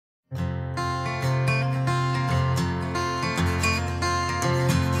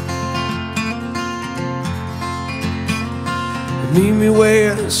Meet me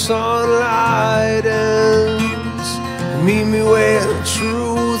where the sunlight ends. Meet me where the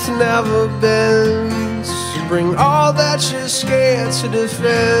truth never bends. Bring all that you're scared to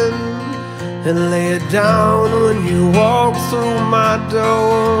defend, and lay it down when you walk through my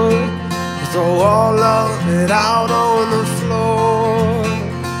door. Throw all of it out on the floor.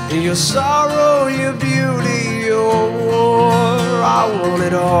 Your sorrow, your beauty, your war. I want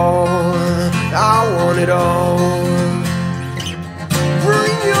it all, I want it all.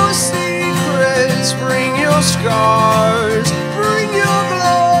 Bring your secrets, bring your scars, bring your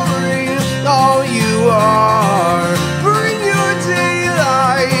glory, all you are. Bring your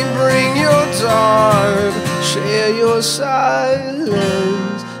daylight, bring your dark. Share your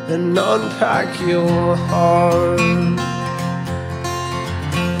silence and unpack your heart.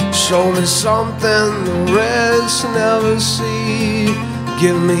 Show me something the rest never see.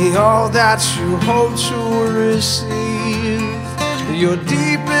 Give me all that you hope to receive. Your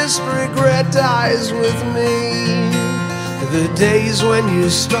deepest regret dies with me. The days when you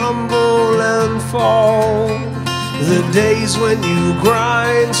stumble and fall, the days when you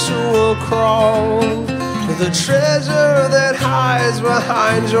grind to a crawl, the treasure that hides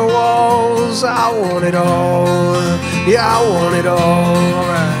behind your walls. I want it all, yeah, I want it all.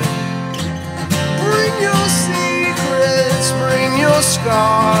 Right. Bring your secrets, bring your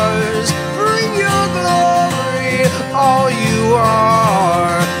scars, bring your glory, all you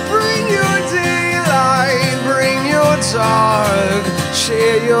are. Bring your daylight, bring your dark.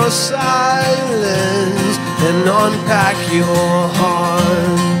 Share your silence and unpack your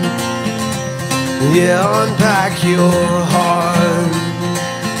heart. Yeah, unpack your heart.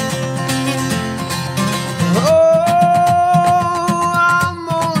 Oh, I'm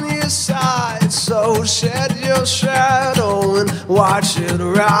on your side, so shed your shadow and watch it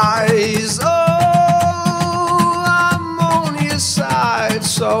rise. Oh, I'm on your side,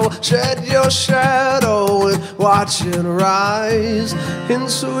 so shed your shadow and watch it rise.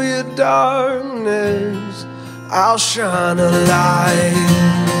 Into your darkness, I'll shine a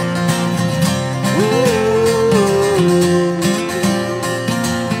light.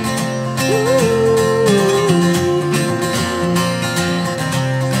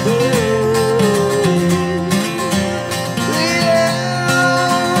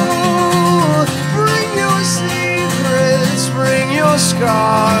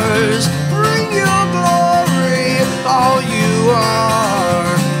 Scars, bring your glory, all you are.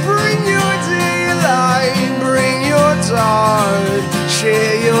 Bring your daylight, bring your dark.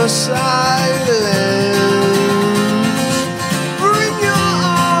 Share your silence. Bring your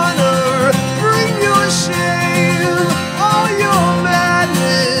honor, bring your shame, all your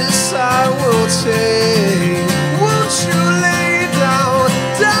madness I will take. Won't you lay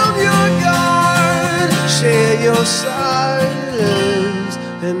down your guard? Share your silence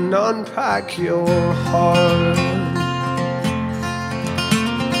and unpack your heart.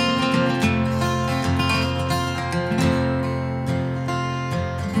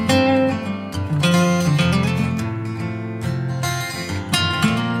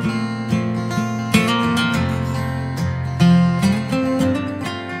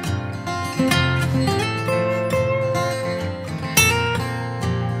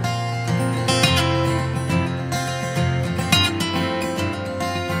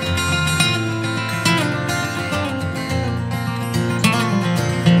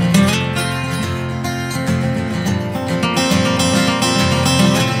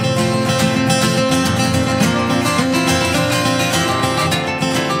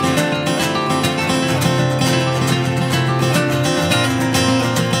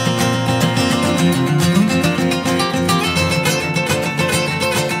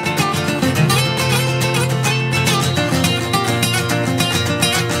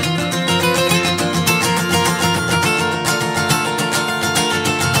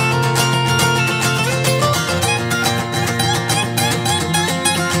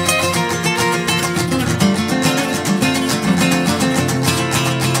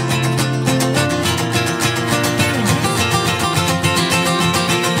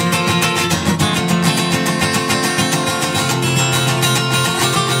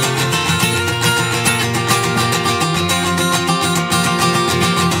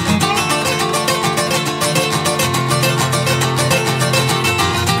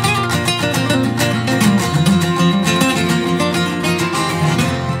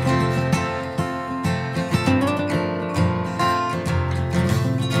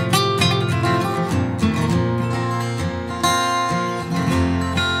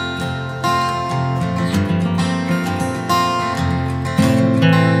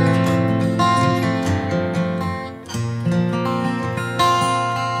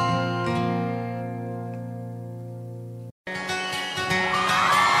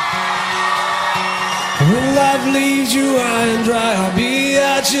 When life leaves you high and dry, I'll be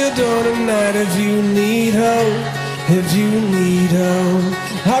at your door tonight if you need help, if you need help.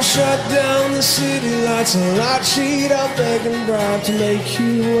 I'll shut down the city lights and I'll cheat, I'll beg and bribe to make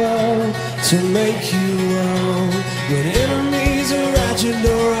you well, to make you well. When enemies are at your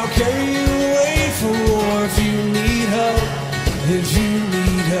door, I'll carry you away from war if you need help, if you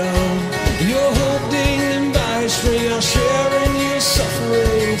need help. You're holding by a string, I'll share in your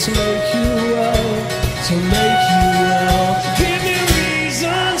suffering to make you well, to make you well. Give me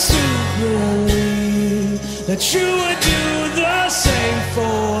reasons to believe that you would do the same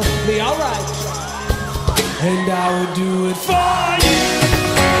for me, alright. And I would do it for you.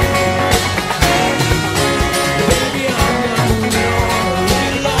 Baby, I'm not moving on a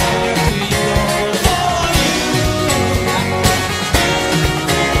little long after you're gone. For you,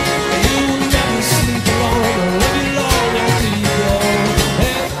 you will never sleep alone a little long after you're gone.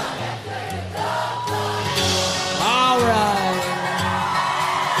 Alright.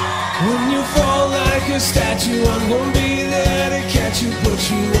 When you fall like a statue, I'm gonna be there to catch you, put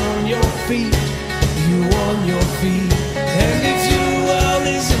you on your feet, you on your feet. And if your world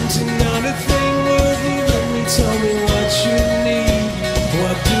is empty, not a thing worth even me, tell me what you need,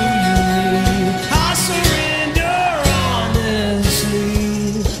 what do you need? I surrender honestly,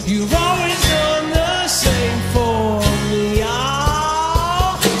 you've always done the same for me,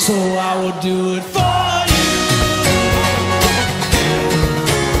 oh, so I will do it for you.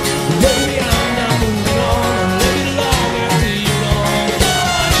 Baby, I'm not moving on a little long after you're gone.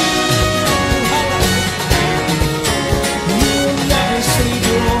 You will never sleep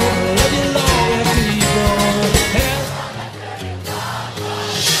alone a little long after you're gone.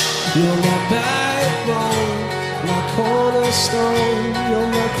 You're my backbone, my cornerstone. You're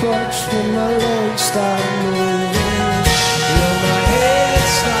my crutch when my legs start moving. You're my head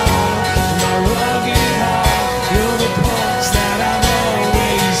start, my rugged heart. You're the pulse that I've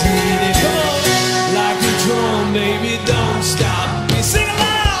always needed. Come on, like a drum, baby, don't stop. We sing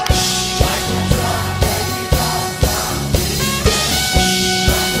aloud. Like a drum, baby, don't stop.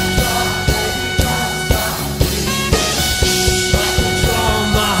 Like a drum,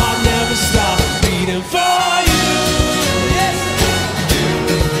 my heart never stops beating for you. Yes.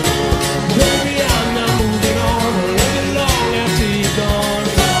 Baby, I'm not moving on a little long after you're gone.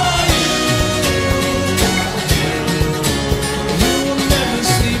 For you, you will never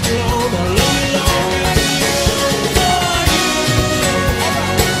sleep alone a little long after you're gone.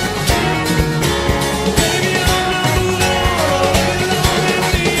 Baby, I'm not moving on a little long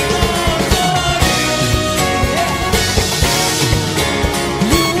after you're gone.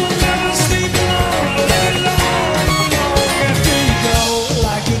 You will never sleep alone a little long after you go.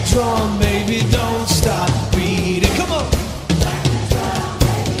 Like a drum, baby, don't stop beating. Come on.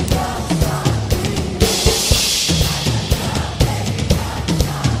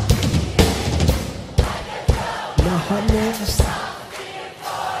 My heart never stops.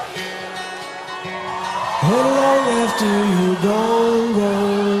 And long after you're gone,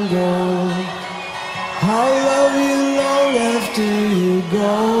 gone, gone, I'll love you long after you're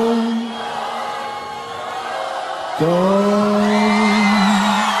gone, gone,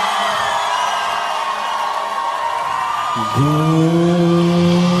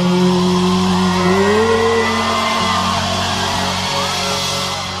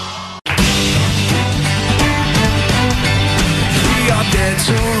 We are dead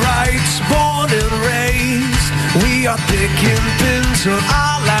to rights, born and raised. We are thick and thin till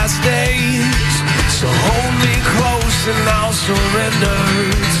our last days. So hold me close and I'll surrender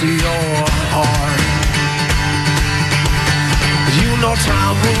to your heart. You know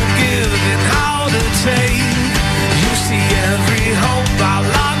time will give and how to take. You see every hope I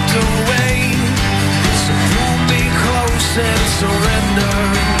locked away. So pull me close and surrender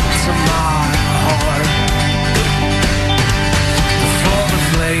to my heart. Before the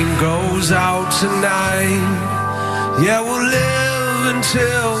flame goes out tonight, yeah, we'll live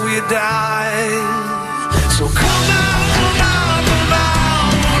until we die. So come out, come out, come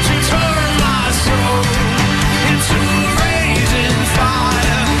out. Won't you turn my soul into a raging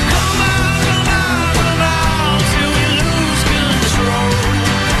fire? Come out, come out, come out till we lose control.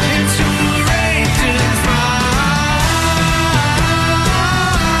 Into a raging fire.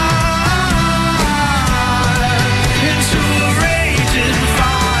 Into a raging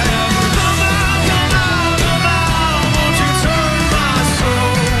fire. Come out, come out, come out. Won't you turn my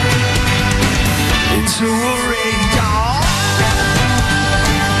soul into a rage?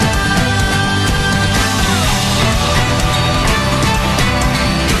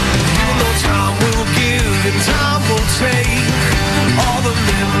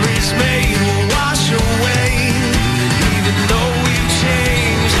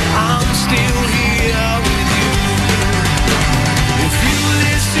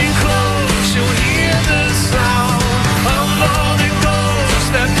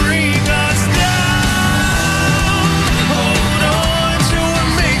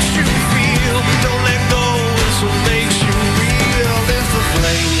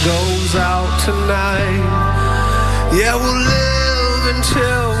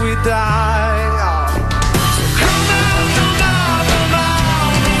 die. So come out, come out, come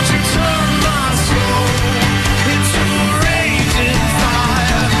out, won't you turn my soul into a raging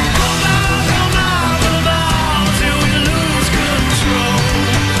fire? Come out, come out, come out, till we lose control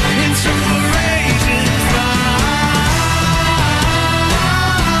into a raging fire,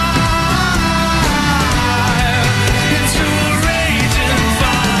 into a raging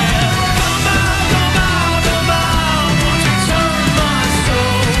fire. Come out, come out, come out, won't you turn my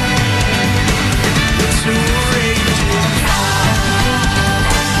soul into a raging fire?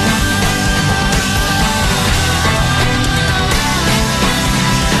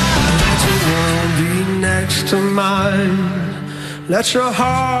 Let your world be next to mine. Let your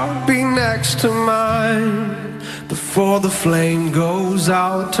heart be next to mine. Before the flame goes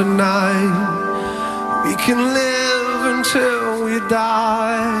out tonight, we can live until we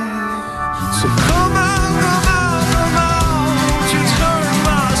die. So come out, come out, come out, won't you turn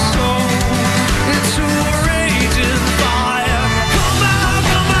my soul into a raging fire? Come out,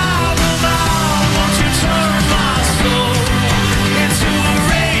 come out, come out, won't you turn my soul into a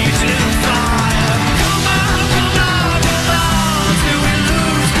raging fire? Come out, come out, come out, till we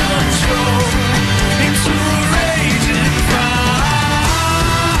lose control into a raging fire,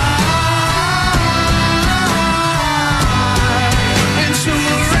 into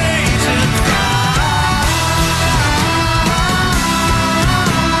a raging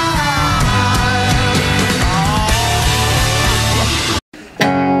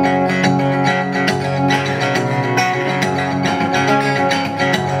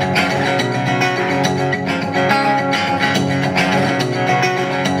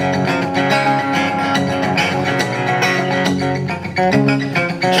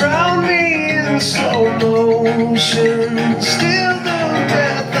drown me in slow motion, still the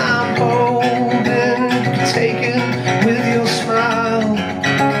breath I'm holding, taken with your smile.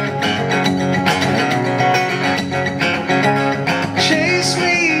 Chase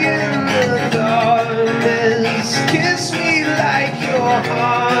me in the darkness, kiss me like your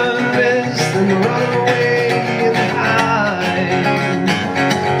harvest, then run away and hide,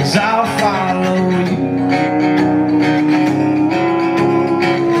 'cause I'll follow you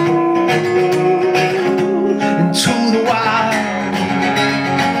into the wild.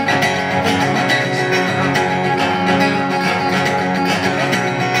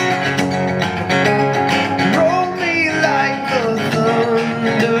 Roll me like the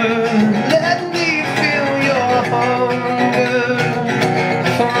thunder, let me feel your hunger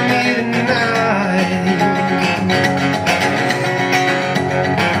for me tonight.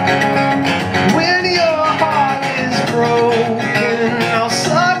 When your heart is broken, I'll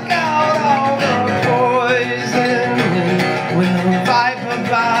suck out all the poison. When the viper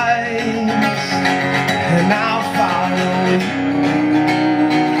bites, and I'll follow you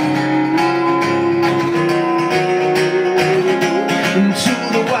into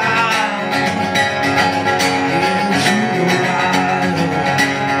the wild, into the wild.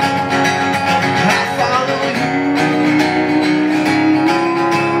 I'll follow you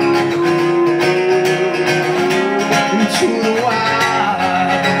into the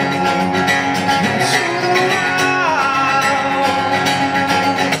wild, into the wild.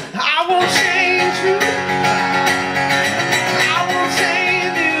 I won't change you, I won't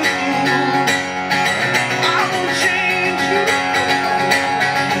tame you, I won't change you,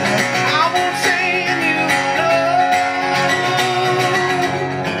 I won't tame you, no.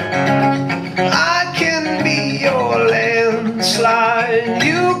 I can be your landslide,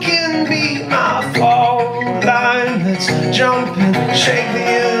 you can be my fault line. Let's jump and shake the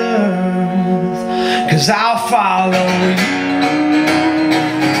earth, 'cause I'll follow you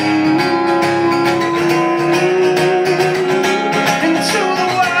into the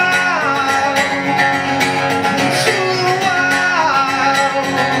wild, into the wild.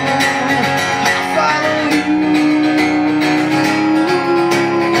 I'll follow you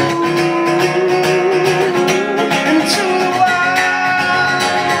into the wild,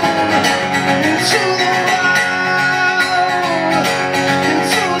 into the wild,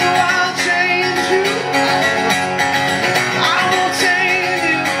 into the wild. Change you,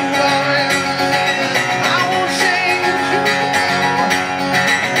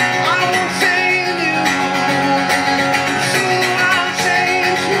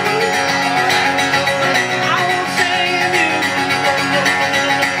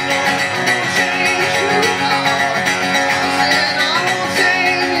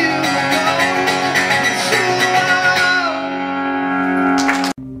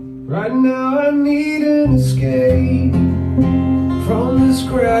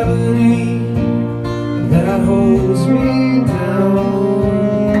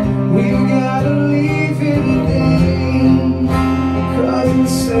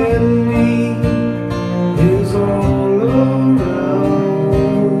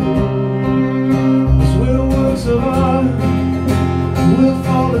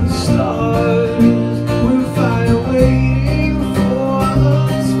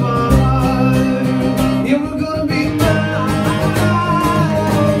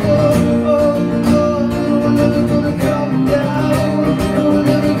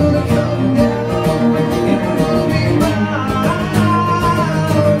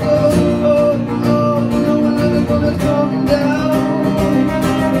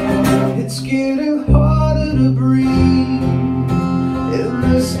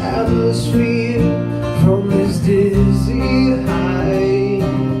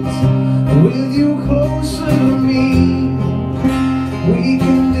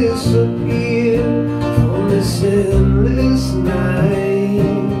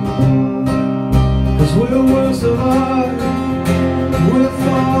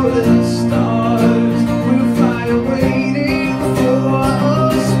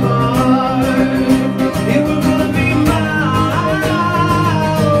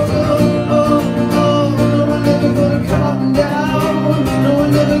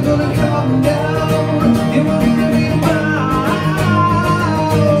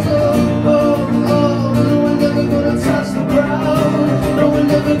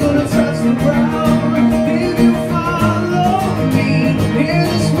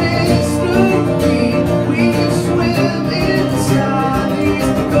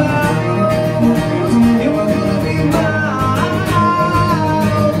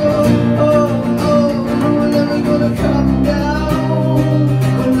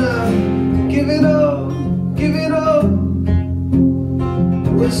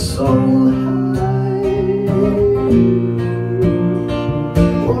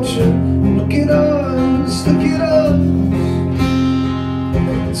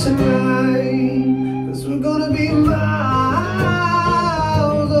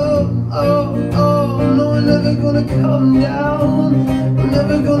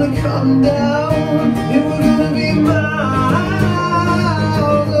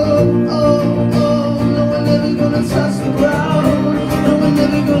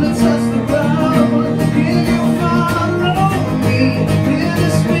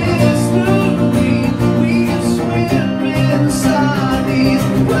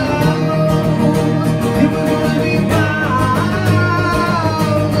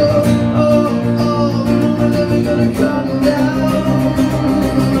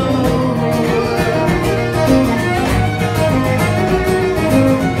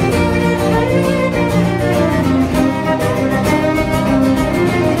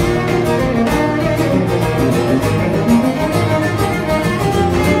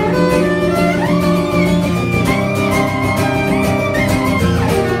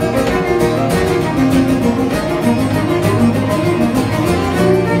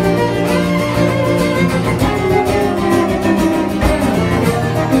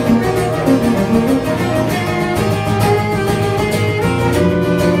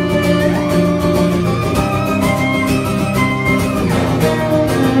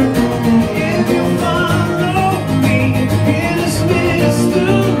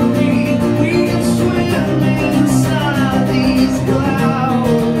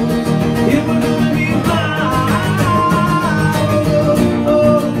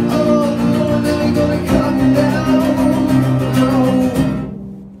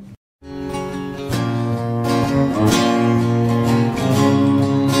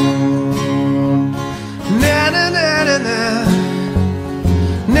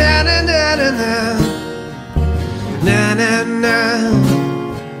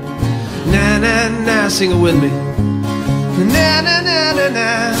 Sing it with me. Na na na na na,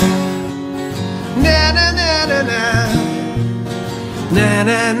 na na na na na, na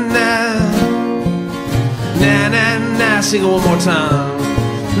na na, na na na. Sing it one more time.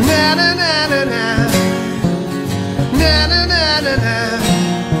 Na na na na na, na na na na na,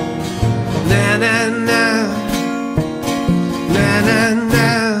 na na na, na na na.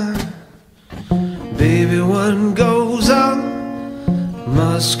 Baby, what goes up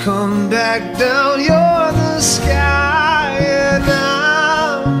must come back down. You're the sky and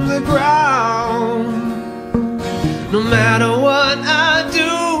I'm the ground. No matter what I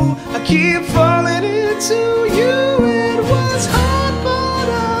do, I keep falling into you. It was hard, but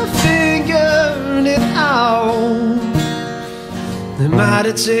I figured it out. It might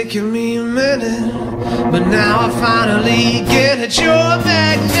have taken me a minute, but now I finally get it. You're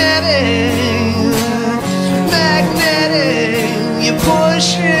magnetic, magnetic. You're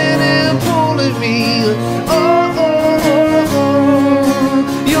pushing and pulling me. Oh, oh, oh,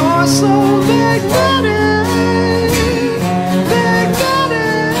 oh. You're so magnetic,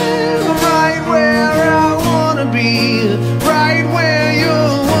 magnetic. Right where I wanna be, right where you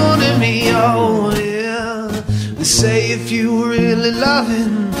say if you really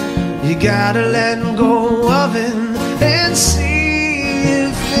loving, you gotta let go of it and see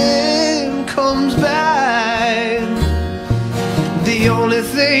if it comes back. The only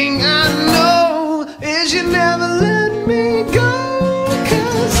thing I know is you never let me go,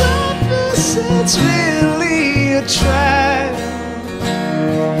 'cause opposites really attract.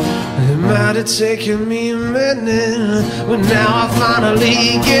 It might have taken me a minute, but now I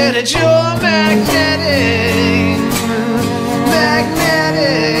finally get it. You're magnetic,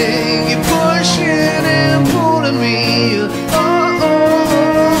 magnetic. You're pushing and pulling me. Oh,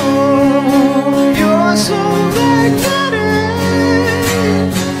 you're so magnetic,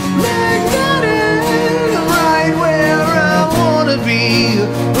 magnetic. Right where I wanna be,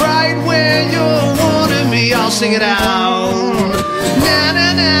 right where you wanted me. I'll sing it out. Na na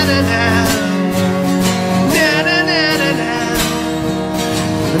na na na, na na na na na,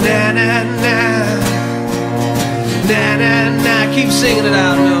 na na na, na na na. Keep singing it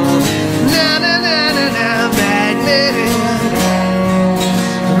out, no. Na na na na na, magnetic,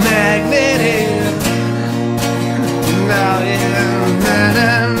 magnetic. Now yeah, na na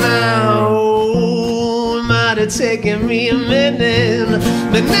na. Oh, it might have taken me a minute,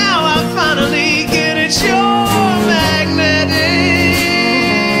 but now I finally get it. You're magnetic.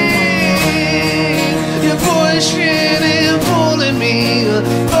 You're pushing and pulling me.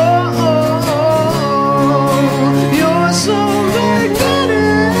 Oh, you're so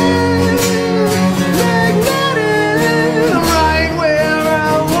magnetic, magnetic. Right where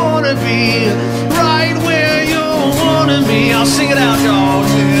I wanna be, right where you wanted me. I'll sing it out, y'all.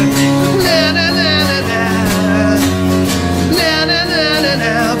 Na na na na na, na na na na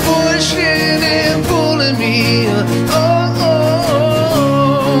na. Pushing and pulling me. Oh,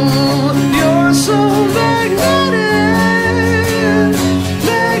 you're so magnetic,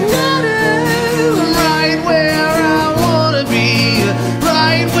 magnetic. Right where I wanna be,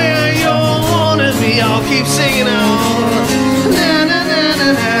 right where you wanted me. I'll keep singing on. Na na na na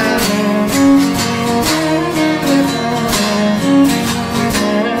na.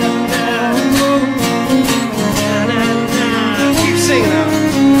 Keep singing on.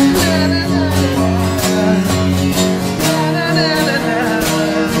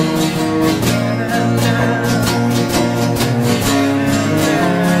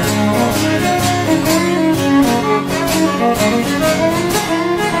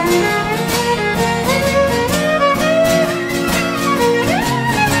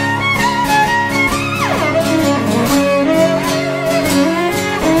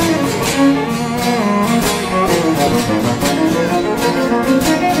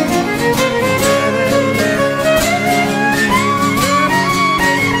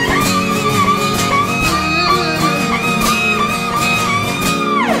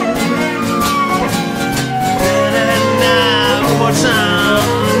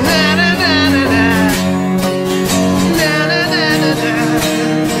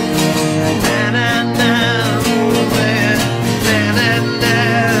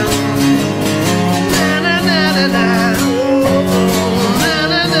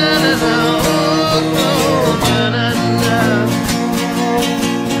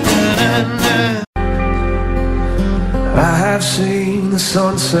 I've seen the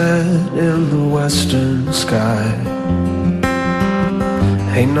sunset in the western sky.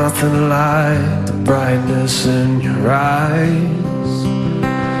 Ain't nothing like the brightness in your eyes.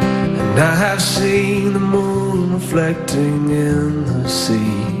 And I have seen the moon reflecting in the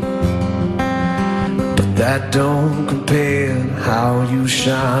sea, but that don't compare to how you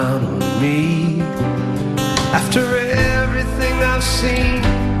shine on me. After everything I've seen,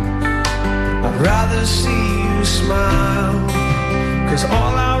 I'd rather see you smile, 'cause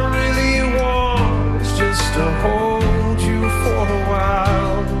all I really want is just to hold you for a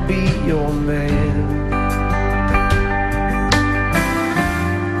while, be your man.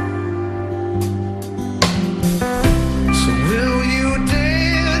 So will you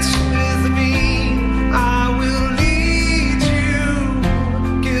dance with me? I will lead you,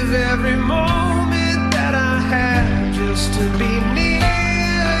 give every moment that I have just to be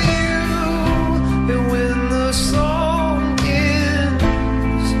near you. And when the song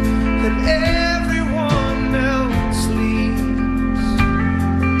ends and everyone else leaves,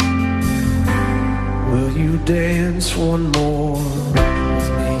 will you dance one more with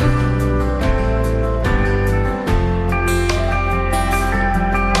me?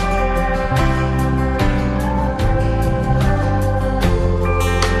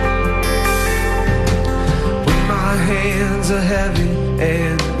 When my hands are heavy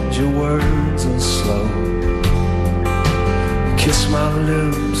and your words are slow, kiss my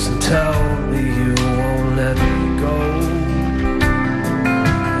lips and tell me you won't let me go.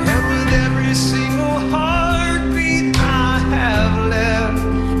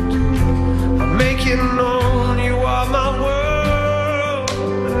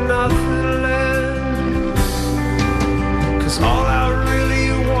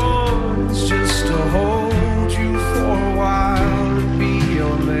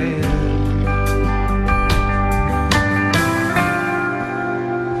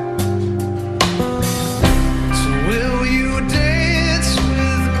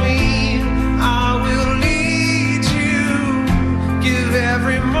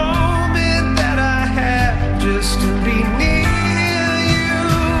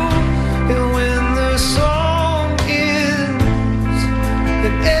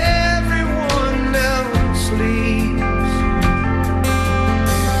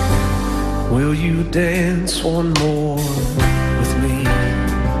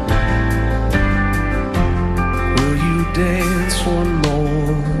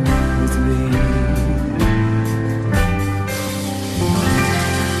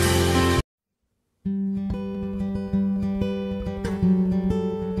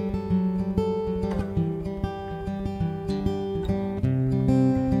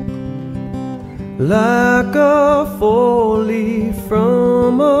 like a four-leaf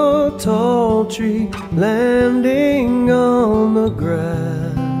from a tall tree landing on the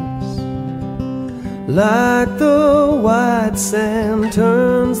grass, like the white sand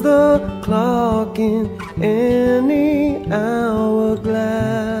turns the clock in any hourglass.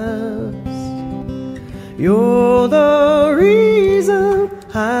 You're the reason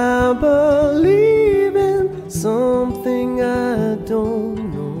I believe in something I don't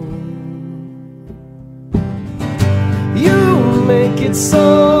know. You make it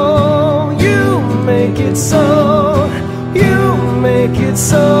so, you make it so, you make it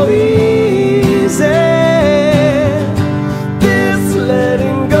so easy. This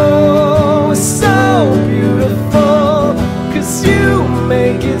letting go is so beautiful, 'cause you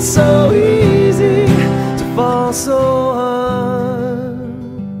make it so easy to fall so hard,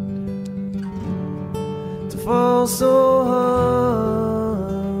 to fall so hard.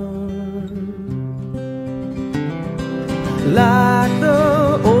 Like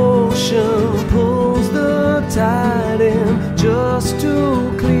the ocean pulls the tide in just to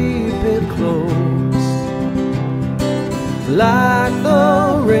keep it close, like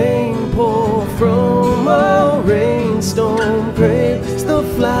the rain pour from a rainstorm grapes the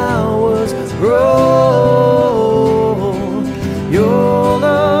flowers grow. You're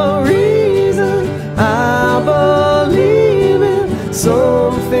the reason I believe in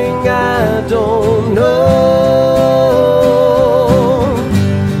something I don't know.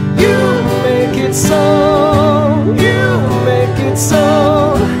 So, you make it so,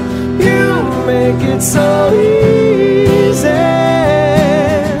 you make it so easy.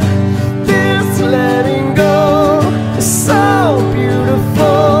 This letting go is so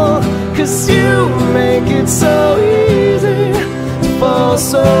beautiful, 'cause you make it so easy to fall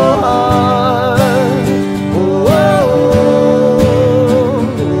so hard.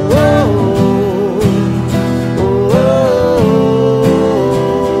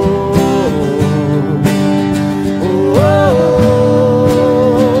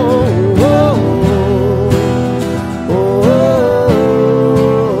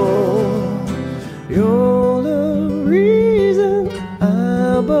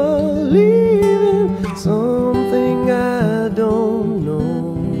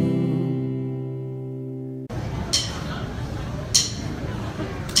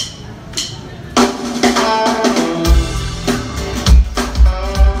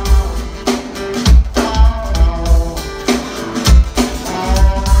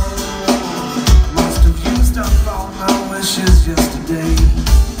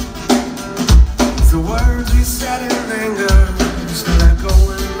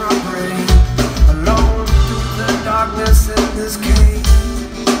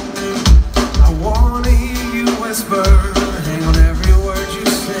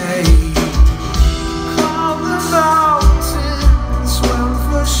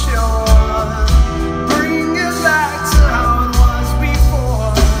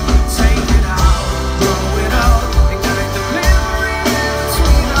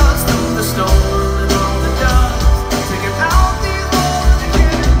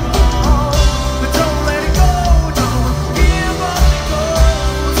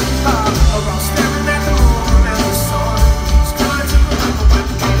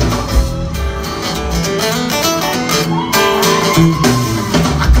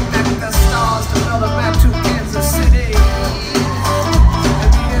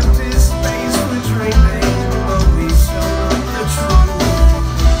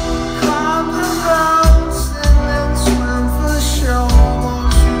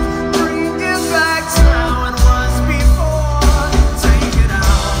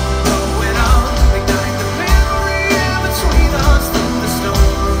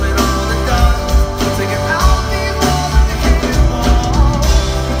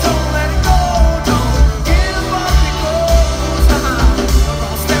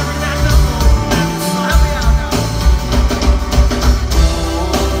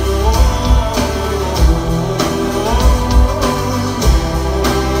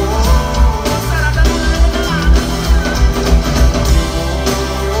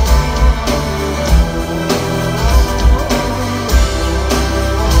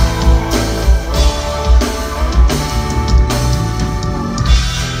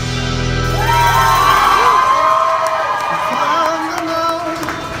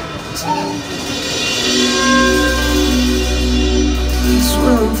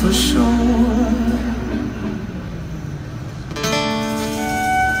 For sure.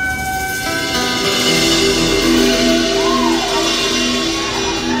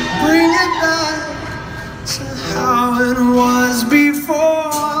 Bring it back to how it was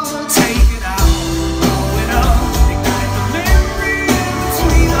before. Take it out.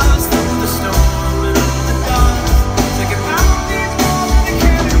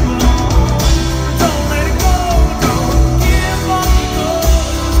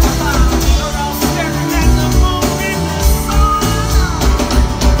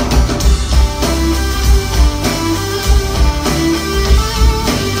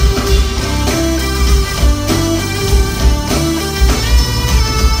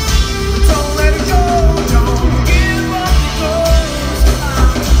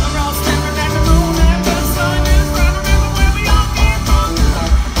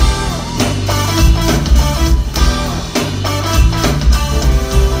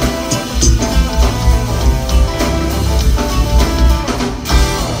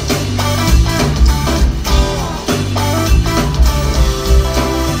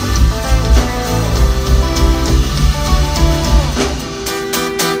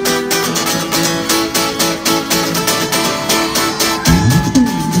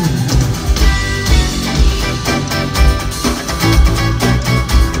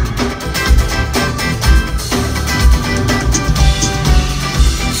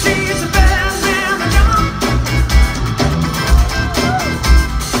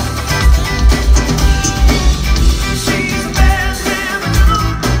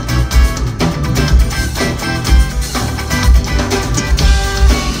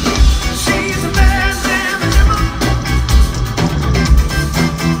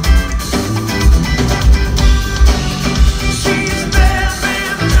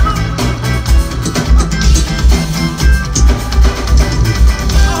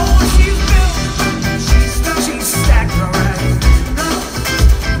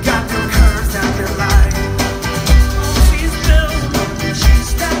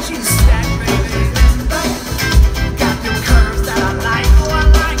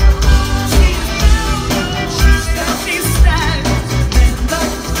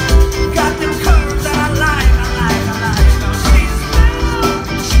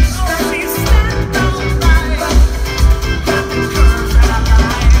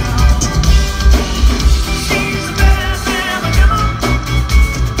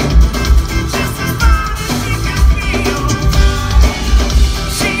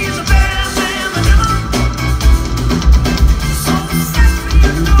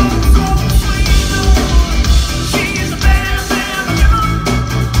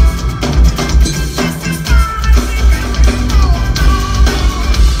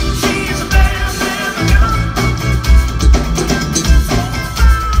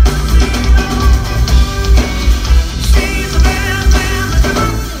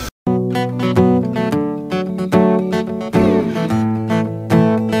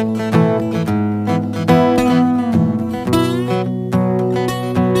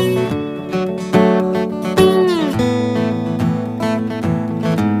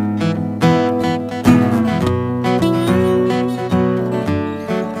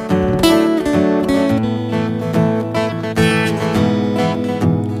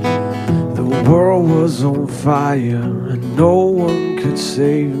 was on fire and no one could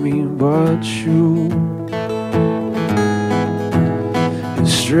save me but you.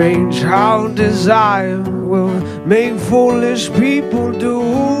 It's strange how desire will make foolish people do.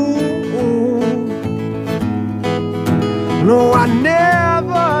 No, I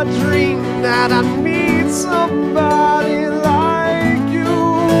never dreamed that I'd meet somebody like you.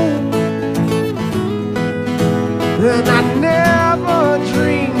 And I never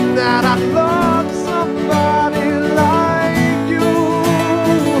dreamed that I'd love somebody like you.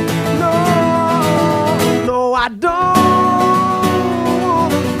 No, no, I don't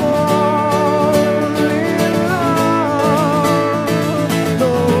wanna fall in love.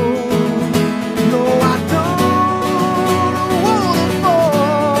 No, no, I don't wanna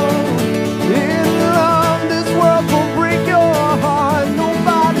fall in love. This world will break your heart.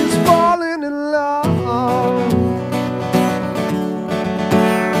 Nobody's falling in love.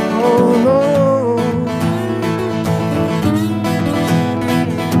 Oh no.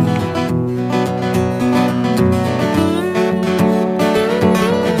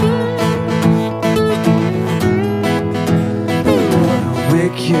 What a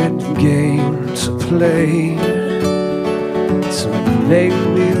wicked game to play to make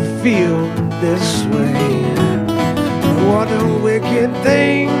me feel this way. What a wicked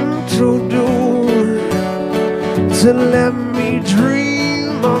thing to do, to let me dream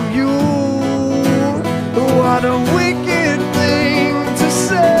of you. What a wicked thing to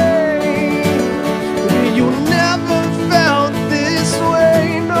say. You never felt this way,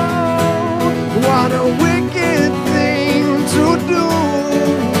 no. What a wicked thing to do,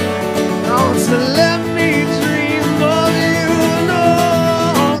 oh, to let me dream of you. No,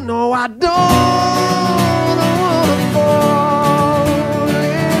 no, I don't wanna fall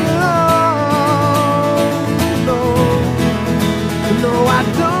in love. No, no, I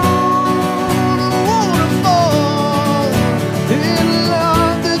don't wanna fall in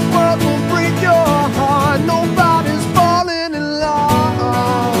love. This world will break your heart. Nobody's falling in love.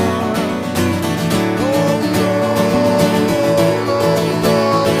 Oh no, no, no,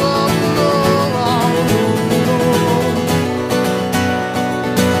 no, no, no.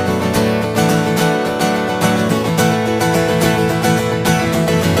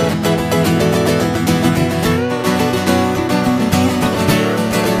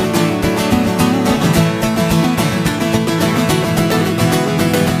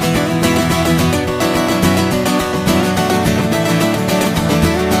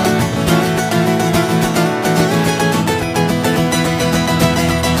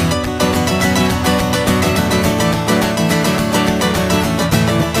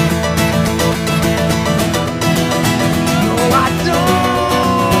 No, I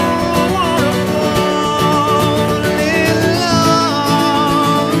don't wanna fall in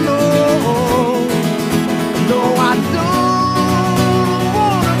love. No, no, I don't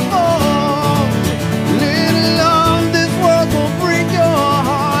wanna fall in love. This world will break your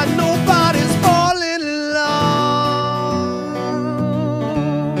heart. Nobody's falling in love.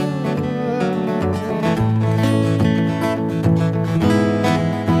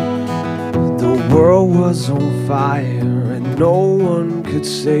 The world was on fire and no one could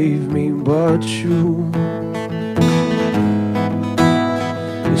save me but you.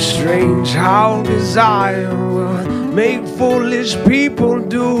 It's strange how desire will make foolish people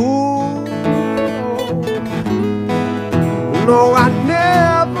do. No, I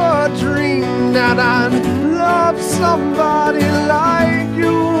never dreamed that I'd love somebody like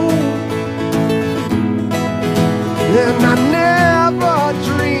you. And I never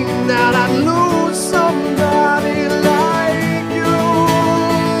dreamed that I'd lose somebody like you.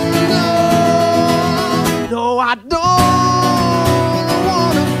 No, no, I don't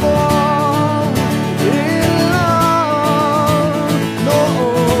wanna fall in love. No,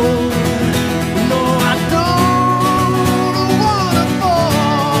 no, I don't wanna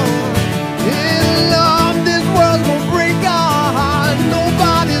fall in love. This world will break our heart.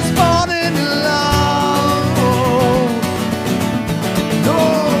 Nobody's falling in love.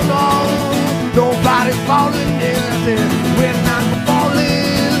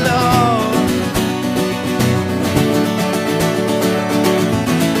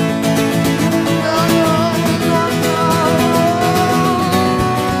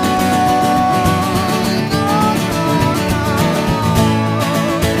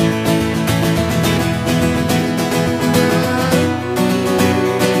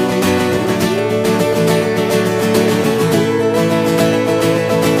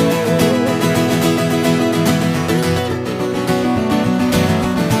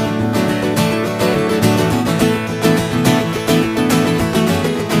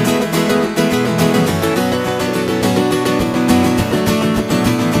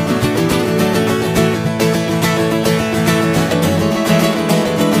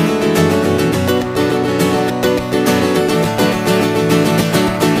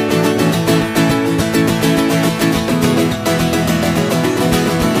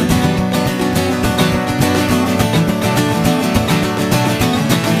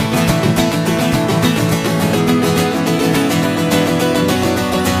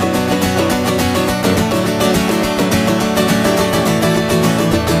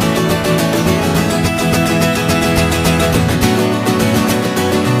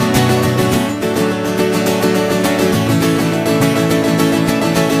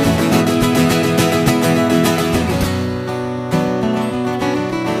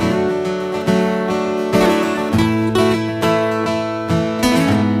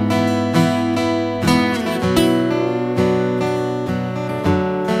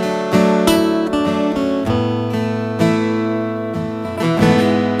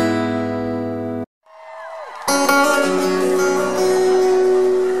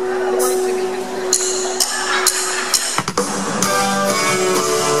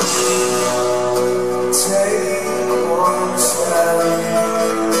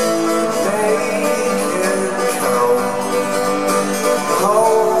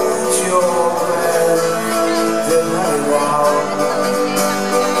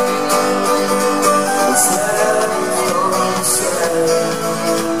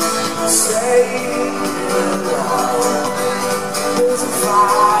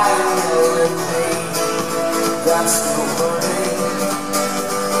 fire in me that's still burning.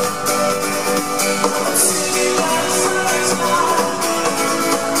 I'm singing like a sunshine,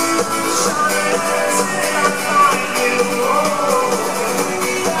 shining until I find you.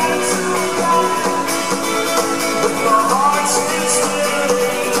 That's who I am. With my heart still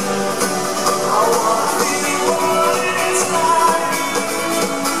stirring, I wanna feel what it's like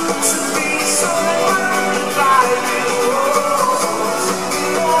to be surrounded by you.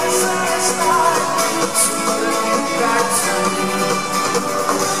 Back to me,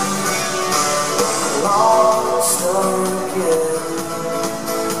 lost again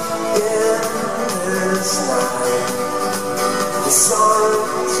in this night. The sun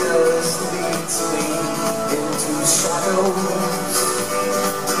just leads me into shadows.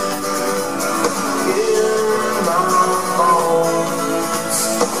 In my bones,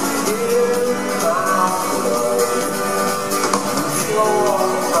 in my blood, you cure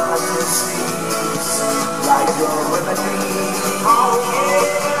my disease like your remedy. Oh yeah,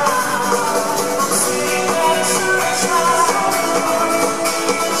 sing that sunshine,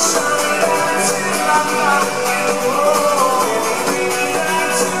 shine until I find you.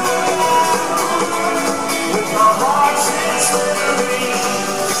 That's who I am. With my heart sincerely,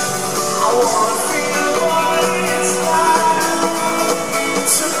 I wanna feel what it's like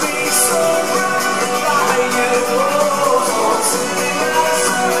to be surrounded by you. Sing that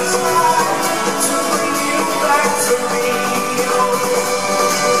sunshine to bring you back to me.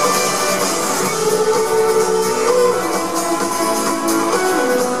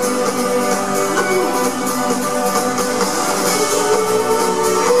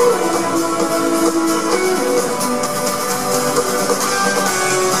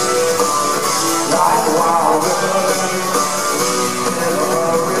 Like a wild river in a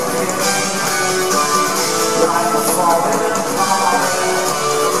hurricane, like a falling apart,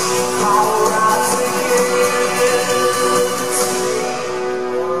 how rising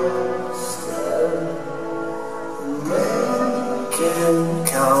can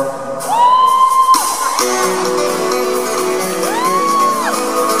count.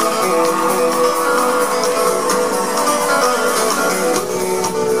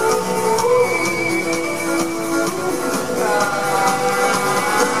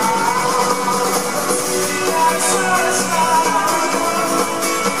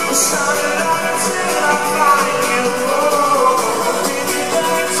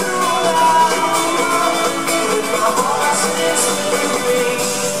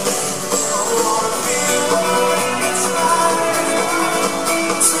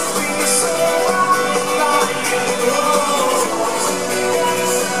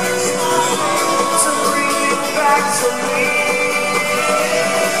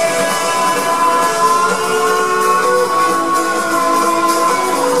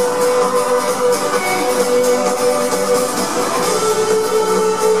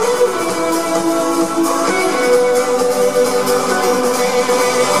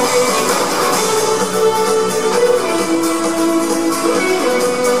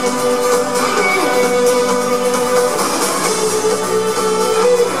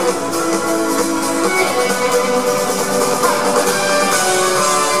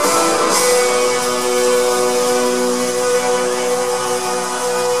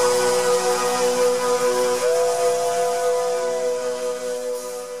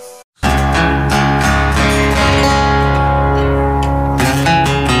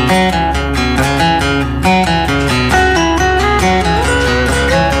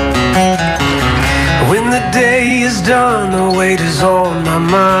 Done, the weight is on my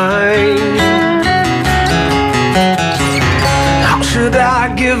mind. How should I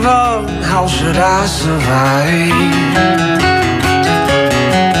give up? How should I survive?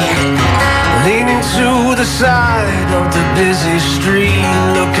 Leaning to the side of the busy street,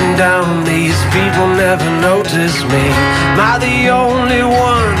 looking down, these people never notice me. Am I the only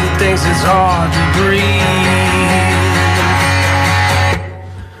one who thinks it's hard to breathe?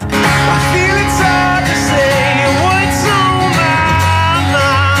 I feel it's hard to say what's on my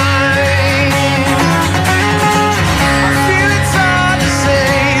mind. I feel it's hard to say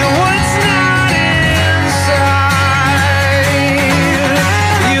what's not inside.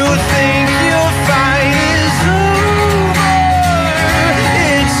 You think your fight is over,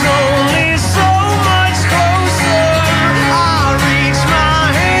 it's only so much closer. I reach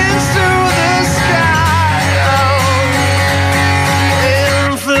my hands to the sky.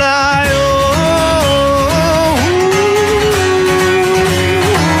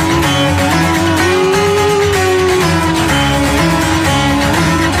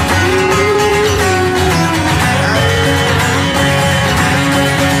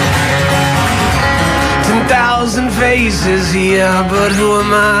 1,000 faces here, but who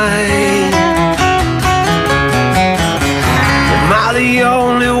am I? Am I the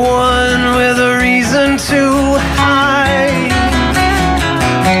only one with a reason to hide?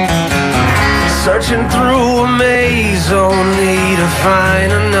 Searching through a maze only to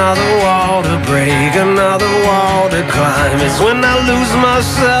find another wall to break, another wall to climb. It's when I lose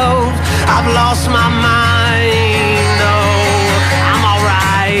myself, I've lost my mind. No, I'm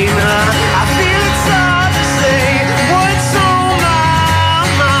alright. I feel it's hard to say what's on my mind.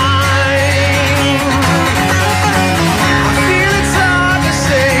 I feel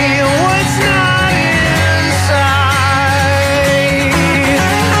it's hard to say what's not inside.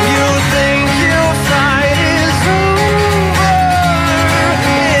 You think your fight is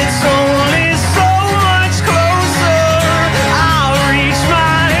over, it's only so much closer. I'll reach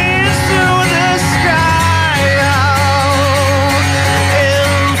my hands to the sky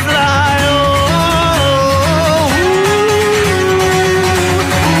and fly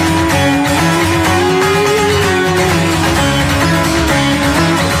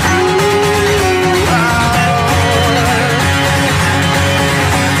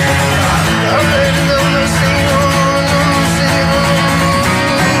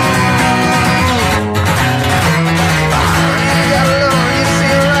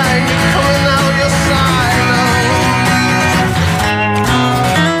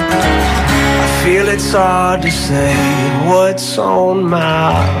it's hard to say what's on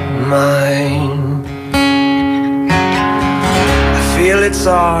my mind. I feel it's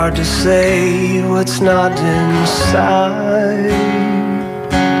hard to say what's not inside.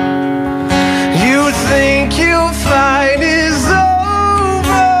 You think your fight is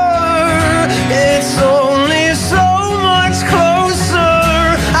over, it's only so much closer.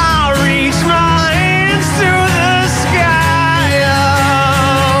 I'll reach my hands to the sky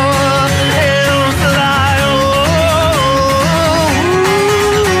and fly. I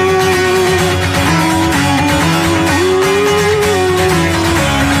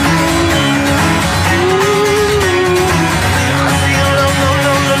feel no,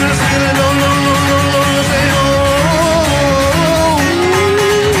 feeling no, say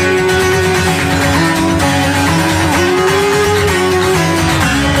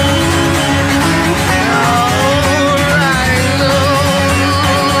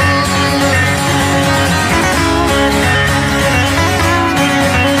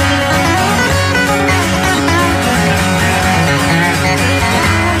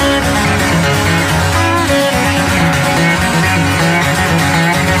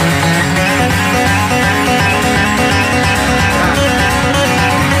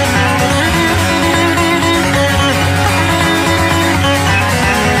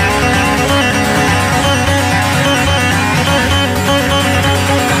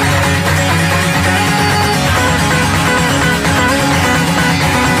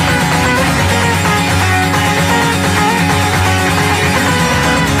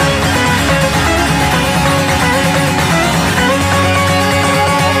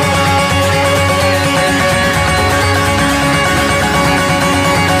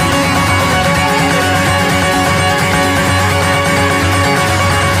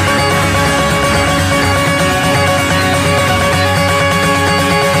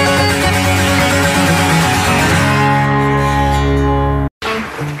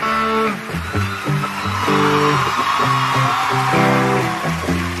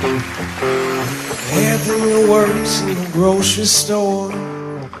Anthony works in the grocery store,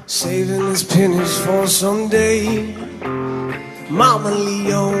 saving his pennies for someday. Mama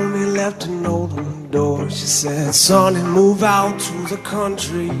Leone left a note on the door. She said, "Sonny, move out to the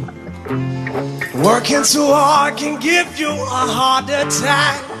country. Working too hard can give you a heart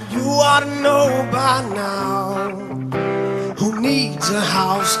attack. You ought to know by now who needs a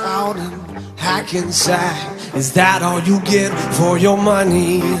house out in Hackensack. Is that all you get for your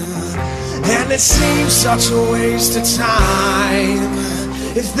money? And it seems such a waste of time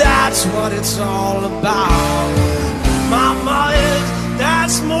if that's what it's all about. Mama, if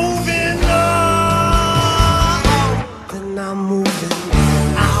that's moving on, then I'm moving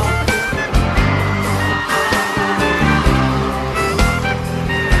out.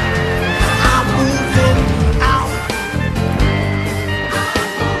 I'm moving out.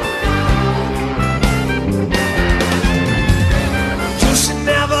 You should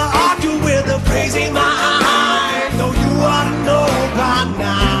never argue with a crazy mind. No, you ought to know by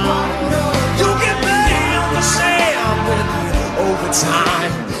now. You get paid on the same with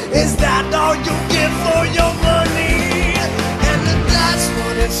overtime. Is that all you get for your money? And if that's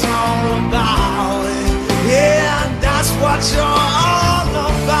what it's all about, yeah, that's what you're all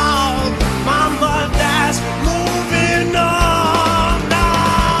about. Mama, that's moving.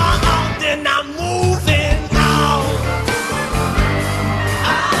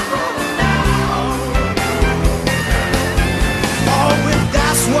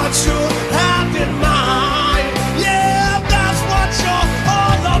 what you have in mind. Yeah, that's what you're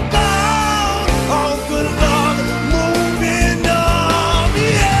all about. Oh, good Lord, moving on.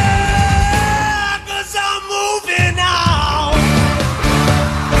 Yeah, 'cause I'm moving on.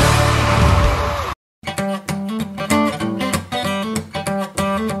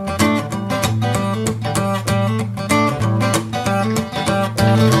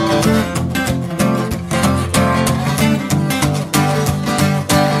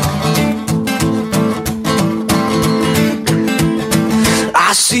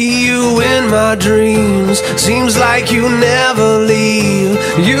 I see you in my dreams, seems like you never leave.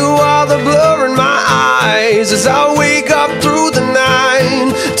 You are the blur in my eyes as I wake up through the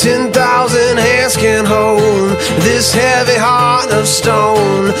night. 10,000 hands can hold this heavy heart of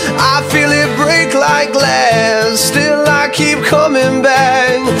stone. I feel it break like glass, still I keep coming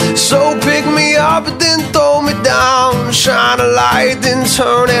back. So pick me up and then throw me down, shine a light then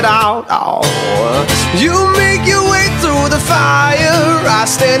turn it out. Oh, you make your way through the fire, I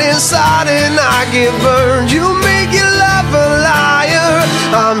stand inside and I get burned. You make your love a liar,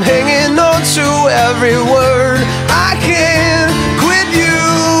 I'm hanging on to every word. I can't quit you,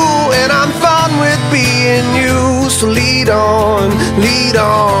 and I'm fine with being you. So lead on,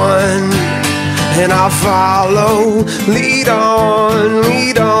 and I'll follow. Lead on,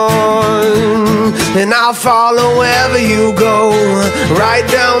 and I'll follow wherever you go, right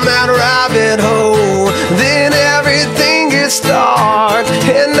down that rabbit hole. Then everything gets dark,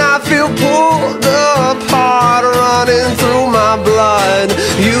 and I feel pulled apart, running through my blood.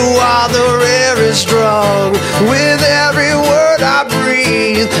 You are the rarest drug, with every word I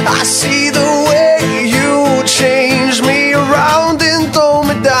breathe. I see the way you change me around and throw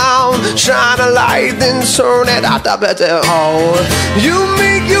me down. Shine a light, then turn it out. Oh, you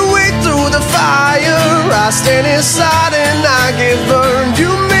make your way through the fire, I stand inside and I get burned.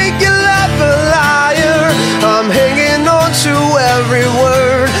 You make your love a liar, I'm hanging on to every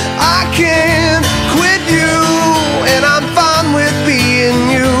word. I can't quit you, and I'm fine with being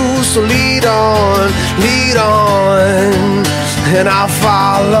you. So lead on, and I'll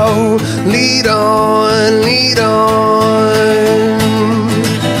follow. Lead on,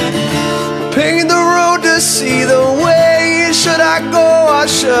 paint the road to see the way. Should I go or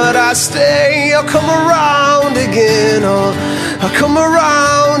should I stay? I'll come around again, oh, I'll come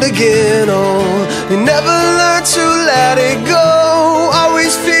around again, oh. You never learn to let it go,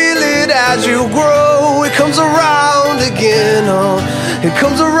 always feel it as you grow. It comes around again, oh, it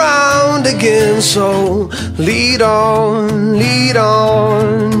comes around again. So lead on,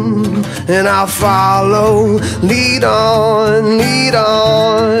 and I'll follow. Lead on,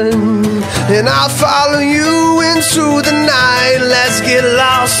 and I'll follow you into the night. Let's get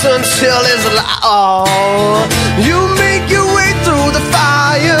lost until it's light. Oh, you make your way through the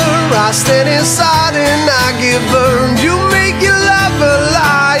fire, I stand inside and I get burned. You make your love a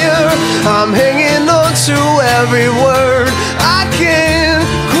liar, I'm hanging on to every word. I can't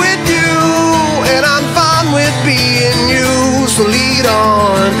quit you, and I'm fine with being you. So lead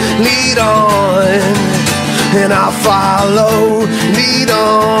on, and I'll follow. Lead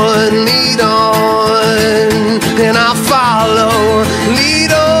on, and I'll follow.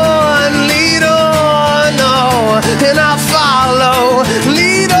 Lead on, oh, and I'll follow.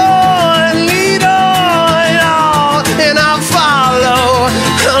 Lead on, oh, and I'll follow.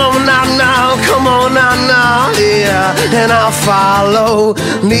 Come on now, come on now, yeah, and I'll follow.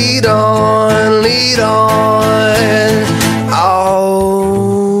 Lead on, oh.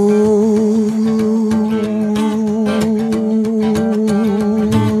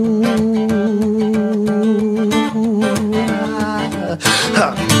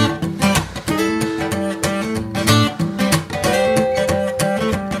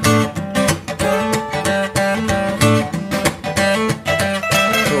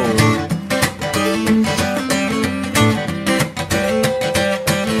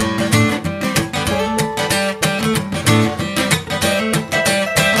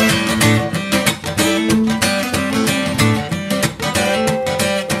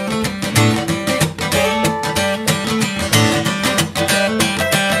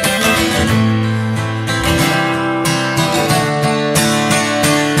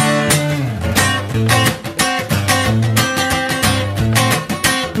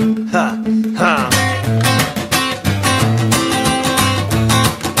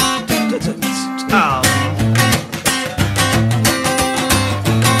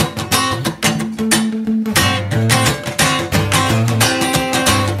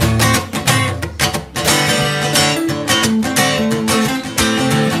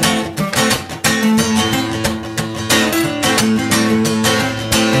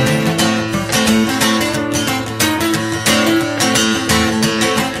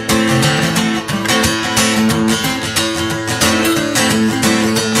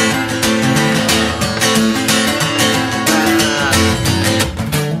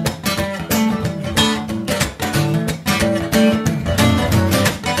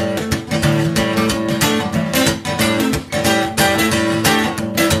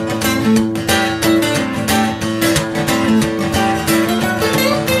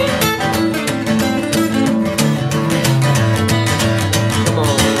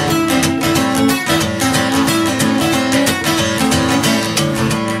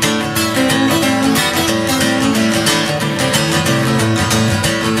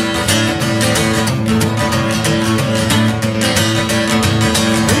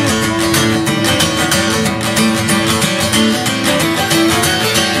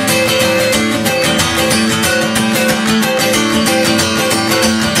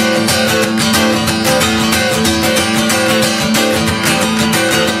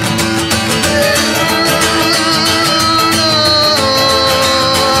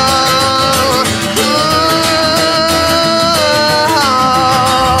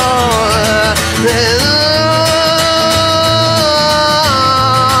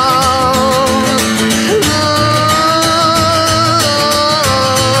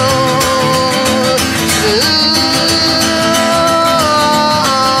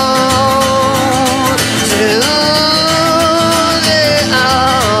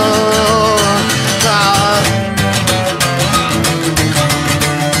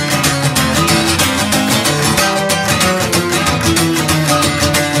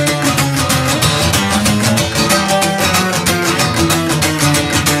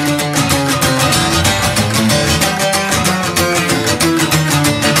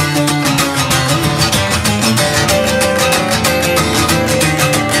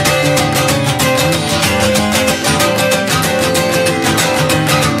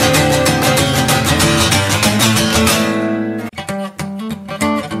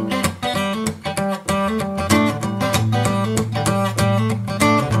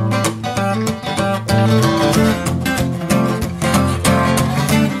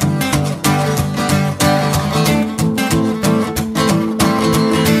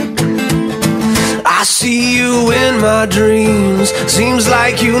 dreams. Seems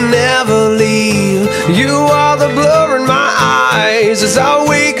like you never leave. You are the blur in my eyes as I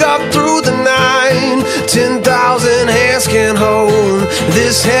wake up through the night. 10,000 hands can hold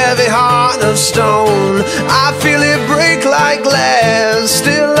this heavy heart of stone. I feel it break like glass,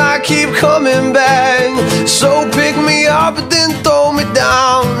 still I keep coming back. So pick me up and then throw me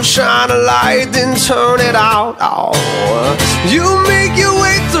down. Shine a light, then turn it out. Oh. You make your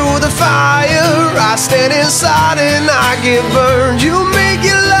way through the fire. I stand inside and I get burned. You make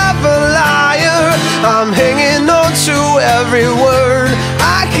your love a liar. I'm hanging on to every word.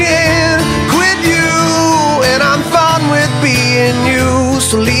 I can't quit you, and I'm fine with being you.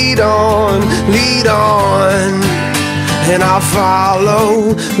 So lead on, and I'll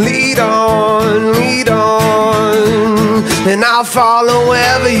follow. Lead on, and I'll follow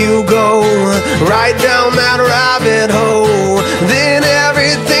wherever you go. Right down that rabbit hole. Then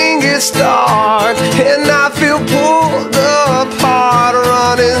everything gets dark, and I feel pulled apart,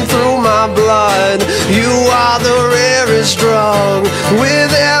 running through my blood. You are the rarest drug.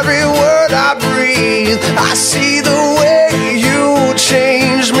 With every word I breathe, I see the way you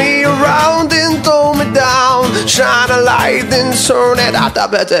change me around and throw me down. Shine a light, then turn it out. I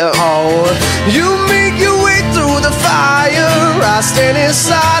bet that you make your way through the fire. I stand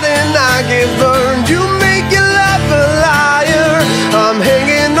inside and I get burned. You make your love a liar. I'm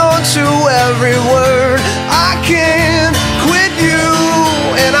hanging on to every word. I can't quit you,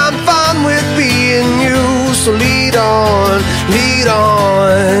 and I'm fine with being you. So lead on,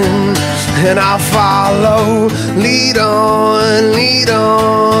 and I'll follow. Lead on,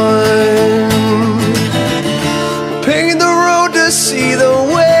 Paint the road to see the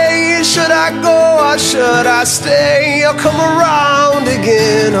way. Should I go or should I stay? I'll come around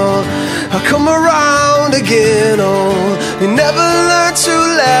again, I'll come around again, You never learn to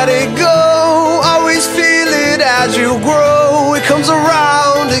let it go. Always feel it as you grow. It comes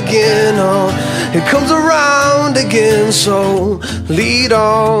around again, it comes around again. So lead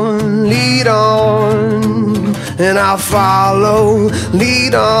on, and I'll follow.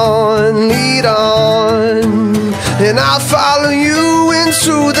 Lead on, and I'll follow you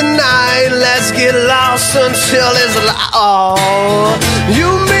into the night. Let's get lost until it's light. Oh, you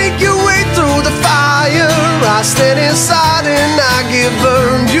make your way through the fire. I stand inside and I get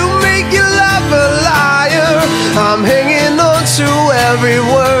burned. You make your love a liar. I'm hanging on to every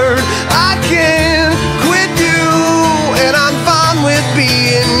word. I can't quit you, and I'm fine with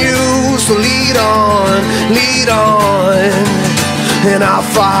being you. So lead on, and I'll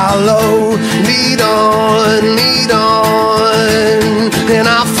follow. Lead on, and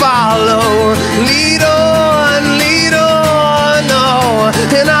I'll follow. Lead on, oh,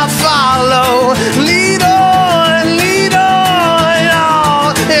 and I'll follow. Lead on,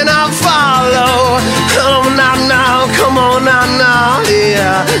 oh, and I'll follow. Come on now, come on now,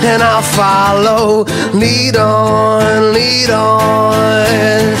 yeah, and I'll follow. Lead on,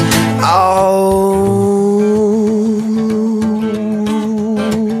 oh.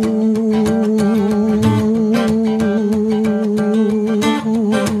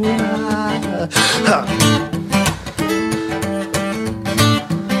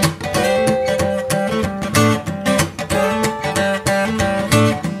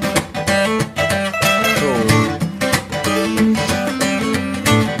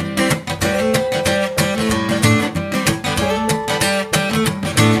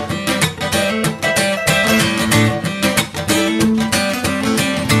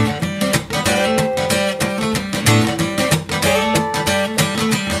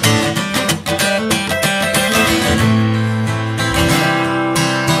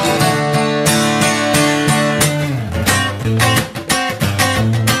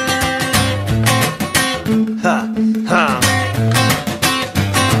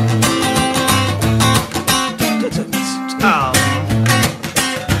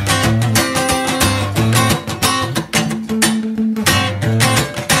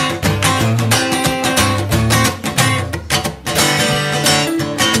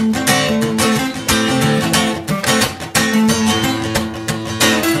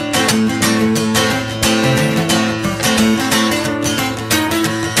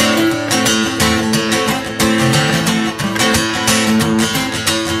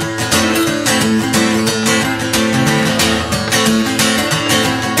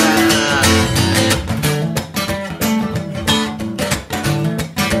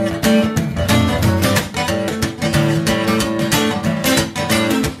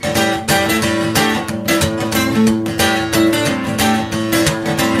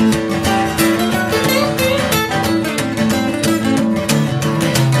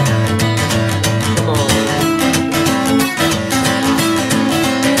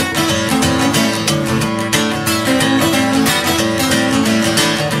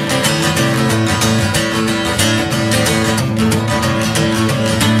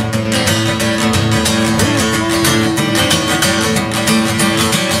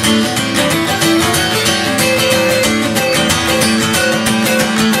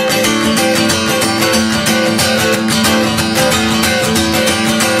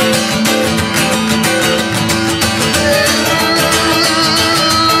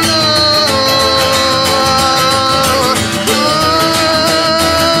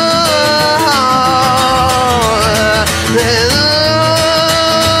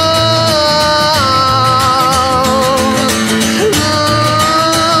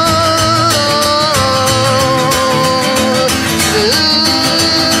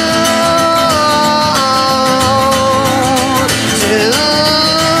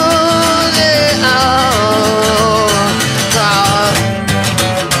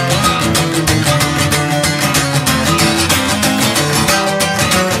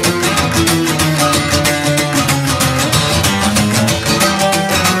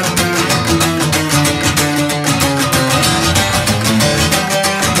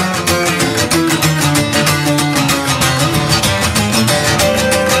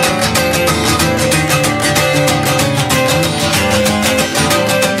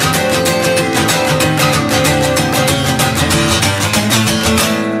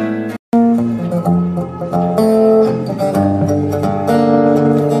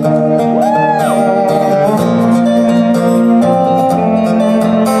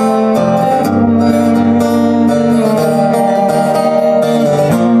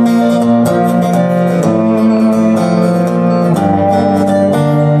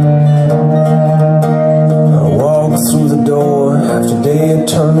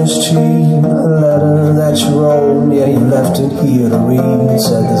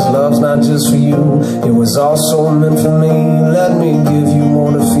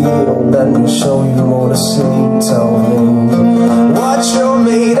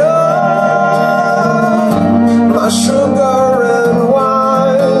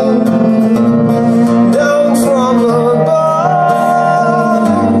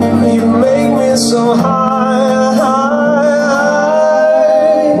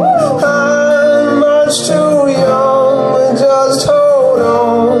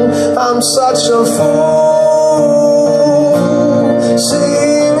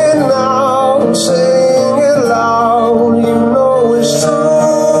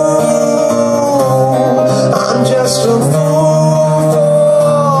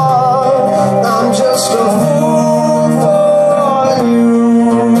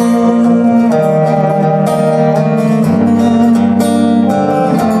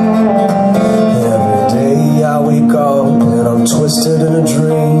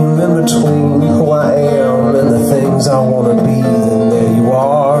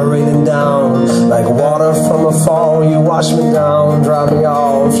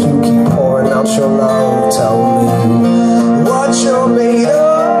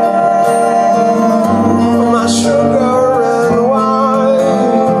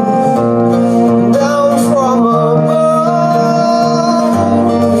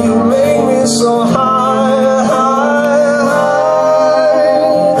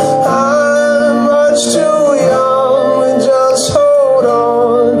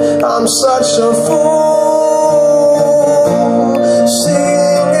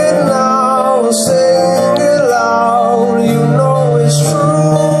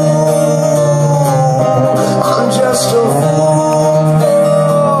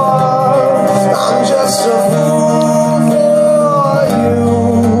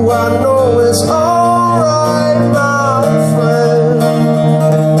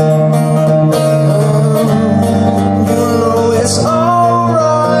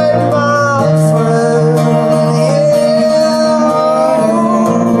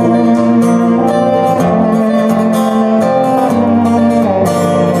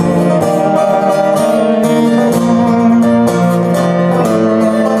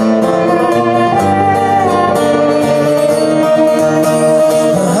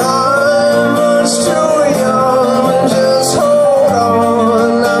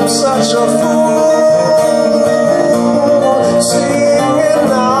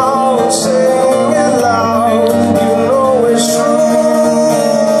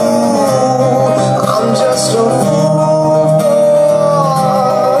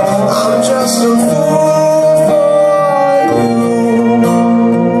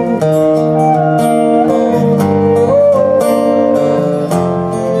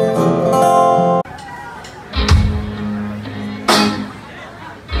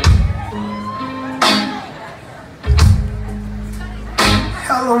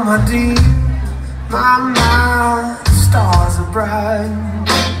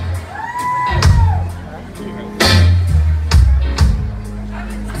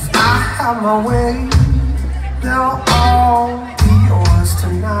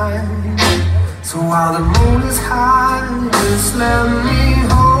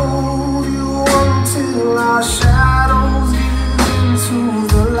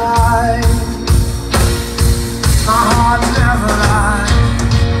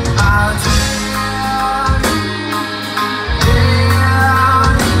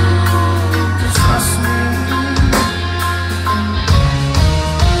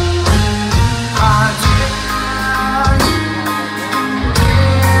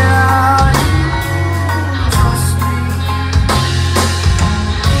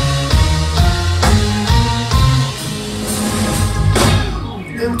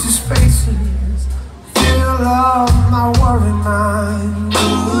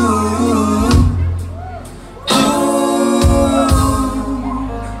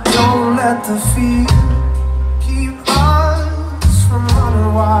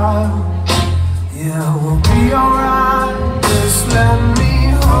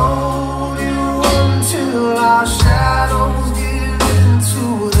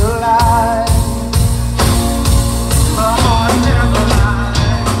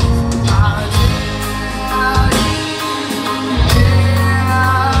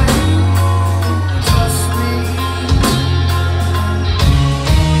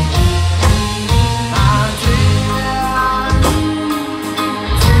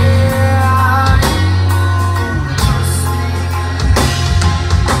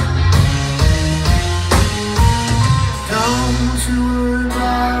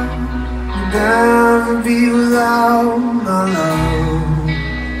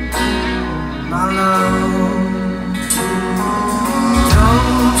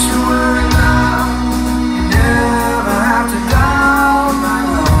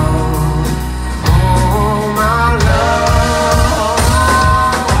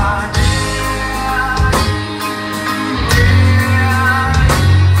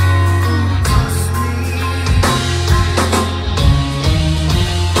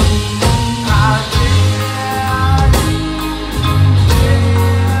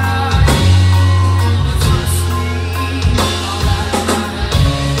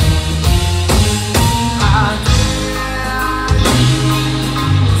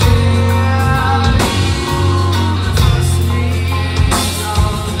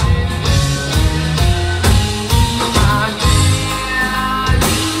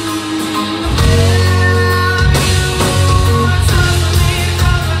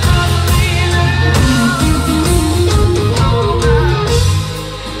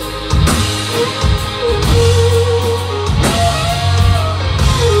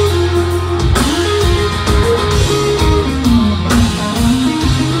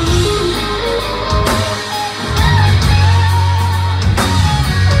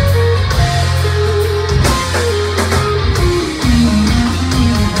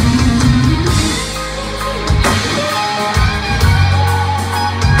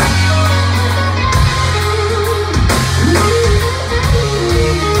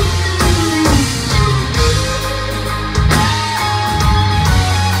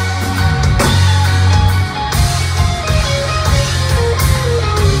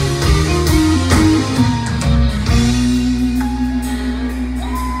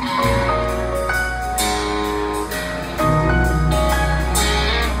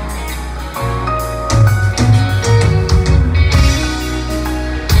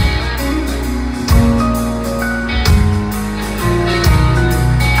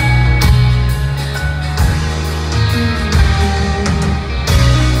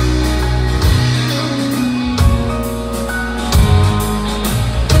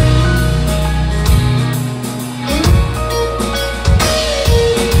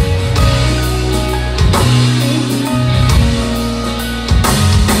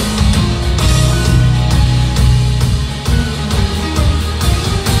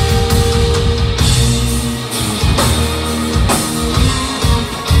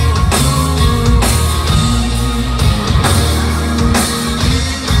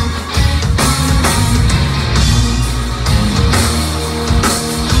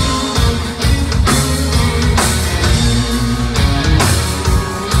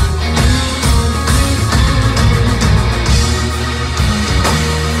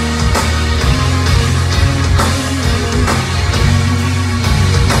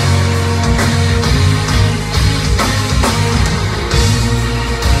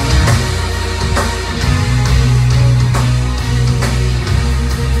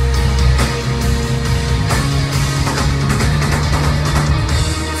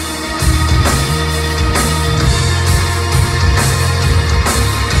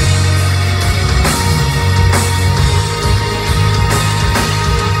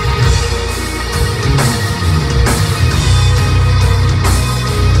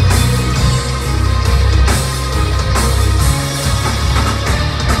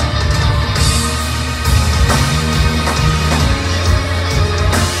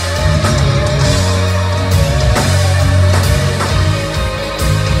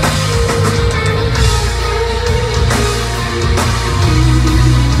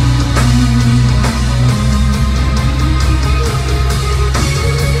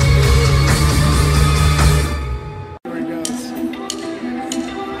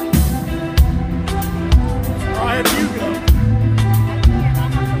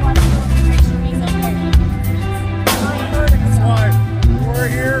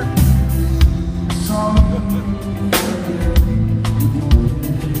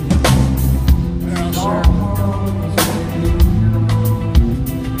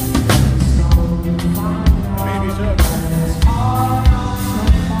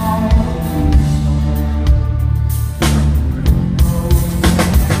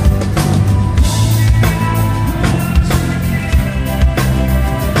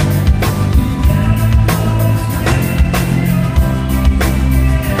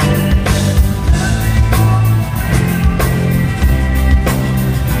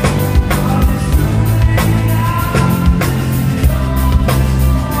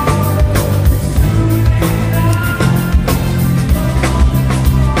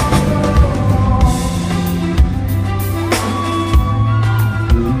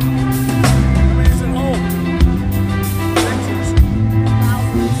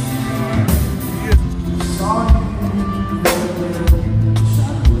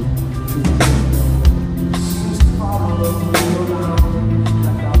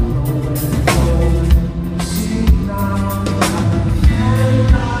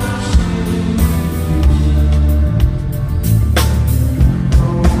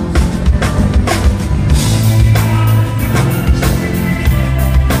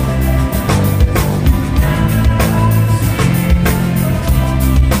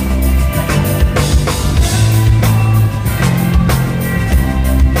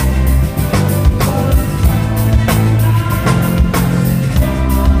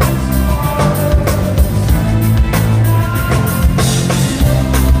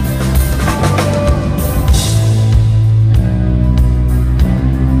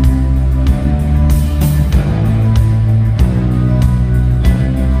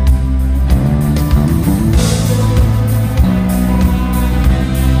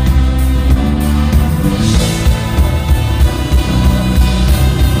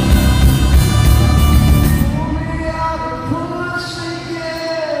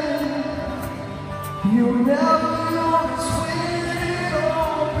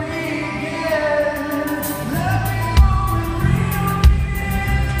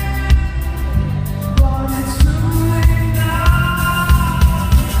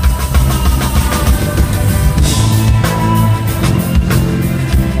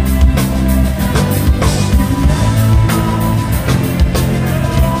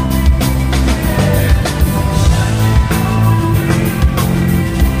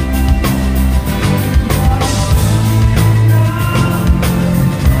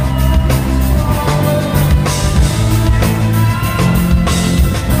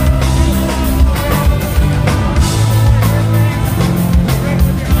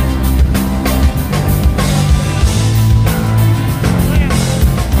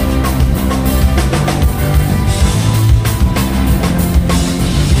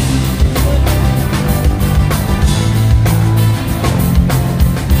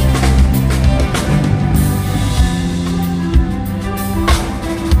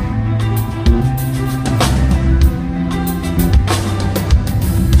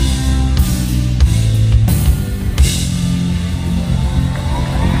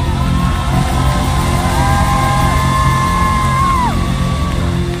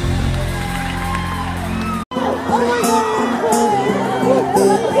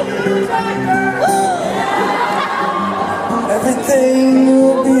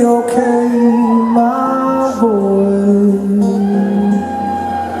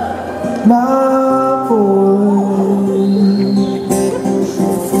 my boy.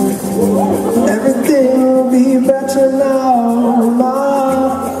 Everything will be better now,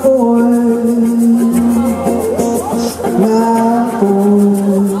 my boy, my boy.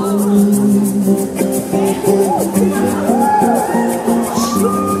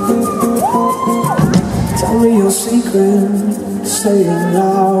 Tell me your secret, say it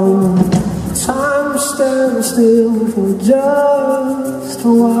loud. Time stands still for just a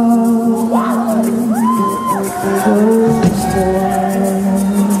while. Just a while.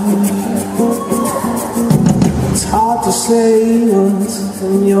 It's hard to say what's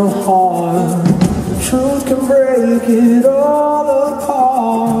in your heart. The truth can break it all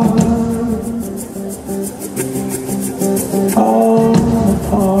apart. All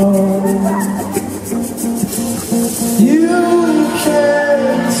apart. You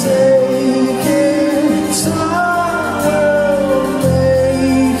can't take it, time will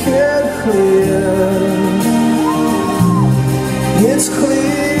make it clear. It's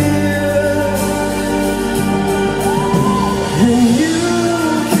clear, and you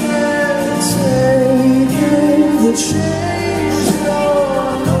can't take it. The change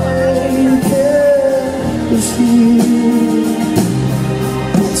you're making is here.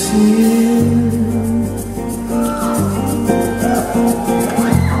 It's here.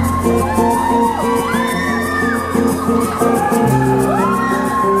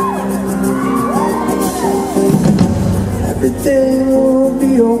 Everything will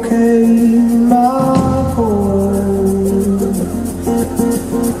be okay.